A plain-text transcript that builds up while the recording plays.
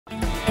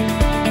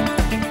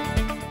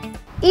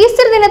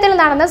Easter ദിനത്തിൽ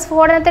നടന്ന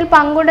സ്ഫോടനത്തിൽ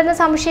പങ്കുണ്ടെന്ന്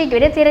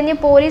സംശയിക്കവരെ തിരഞ്ഞ്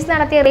പോലീസ്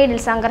നടത്തിയ റെയ്ഡിൽ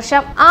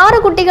സംഘർഷം. 6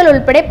 കുട്ടികൾ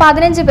ഉൾപ്പെടെ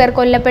 15 പേർ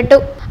കൊല്ലപ്പെട്ടു.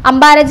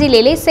 അംബാല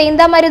ജില്ലയിലെ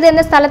സെയ്ന്താമരുത്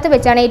എന്ന സ്ഥലത്ത്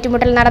വെച്ചാണ്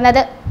ഏറ്റുമുട്ടൽ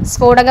നടന്നത്.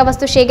 സ്ഫോടക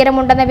വസ്തു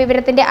ശേഖരമുണ്ടെന്ന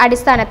വിവരത്തിന്റെ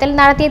അടിസ്ഥാനത്തിൽ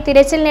നടത്തിയ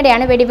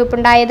തിരച്ചിലിനിടെയാണ്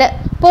വെടിവെപ്പുണ്ടായത്.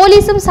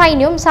 പോലീസും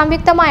സൈന്യവും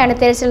സംയുക്തമായാണ്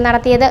തിരച്ചിൽ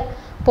നടത്തിയത്.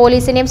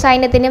 പോലീസിന്റെയും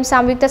സൈന്യത്തിന്റെയും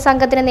സംയുക്ത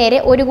സംഘത്തിന് നേരെ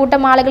ഒരു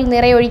കൂട്ടം ആളുകൾ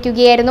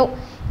നിറയൊഴിക്കുകയായിരുന്നു.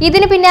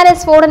 ഇതിന് പിന്നാലെ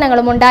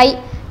സ്ഫോടനങ്ങളും ഉണ്ടായി.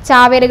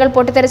 ചാവേറുകൾ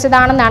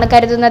പൊട്ടിത്തെറിച്ചതാണെന്നാണ്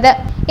കരുതുന്നത്.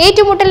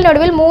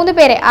 ഏറ്റുമുട്ടലിനൊടുവിൽ 3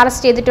 പേരെ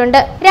അറസ്റ്റ് ചെയ്തിട്ടുണ്ട്.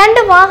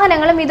 2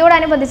 വാഹനങ്ങളും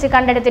ഇതോടനുബന്ധിച്ച്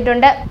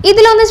കണ്ടെടുത്തിട്ടുണ്ട്.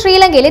 ഇതിലൊന്ന്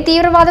ശ്രീലങ്കയിലെ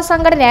തീവ്രവാദ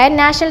സംഘടനയായ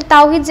നാഷണൽ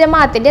തൗഹീദ്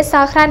ജമാഅത്തിന്റെ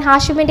സഹ്റാൻ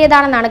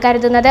ഹാഷിമിന്റേതാണെന്നാണ്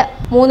കരുതുന്നത്.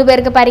 3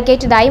 പേർക്ക്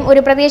പരിക്കേറ്റതായും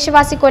ഒരു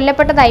പ്രദേശവാസി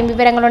കൊല്ലപ്പെട്ടതായും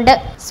വിവരങ്ങളുണ്ട്.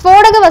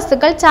 സ്ഫോടക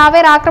വസ്തുക്കൾ,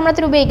 ചാവേർ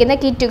ആക്രമണത്തിന് ഉപയോഗിക്കുന്ന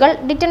കിറ്റുകൾ,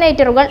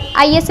 ഡിറ്റനേറ്ററുകൾ,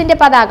 IS-ന്റെ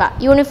പതാക,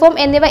 യൂണിഫോം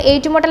എന്നിവ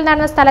ഏറ്റുമുട്ടൽ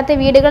നടന്ന സ്ഥലത്തെ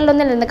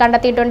വീടുകളിലൊന്നിൽ നിന്ന്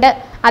കണ്ടെത്തിയിട്ടുണ്ട്.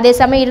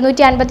 അതേസമയം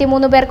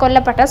 253 പേർ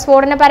കൊല്ലപ്പെട്ട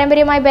സ്ഫോടന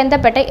പരമ്പരയുമായി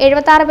ബന്ധപ്പെട്ട്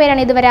 76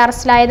 പേരാണ് ഇതുവരെ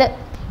അറസ്റ്റിലായത്.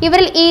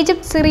 ഇവരിൽ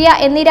ഈജിപ്ത്, സിറിയ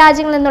എന്നീ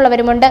രാജ്യങ്ങളിൽ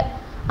നിന്നുള്ളവരുമുണ്ട്.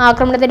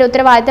 ആക്രമണത്തിന്റെ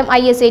ഉത്തരവാദിത്തം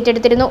IS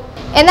ഏറ്റെടുത്തിരുന്നു.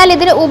 എന്നാൽ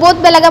ഇതിന്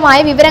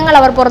ഉപോത്ബലകമായ വിവരങ്ങൾ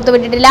അവർ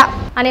പുറത്തുവിട്ടിട്ടില്ല.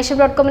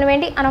 അനേഷ്യം.comന്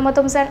വേണ്ടി അനോമ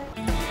തോംസൺ.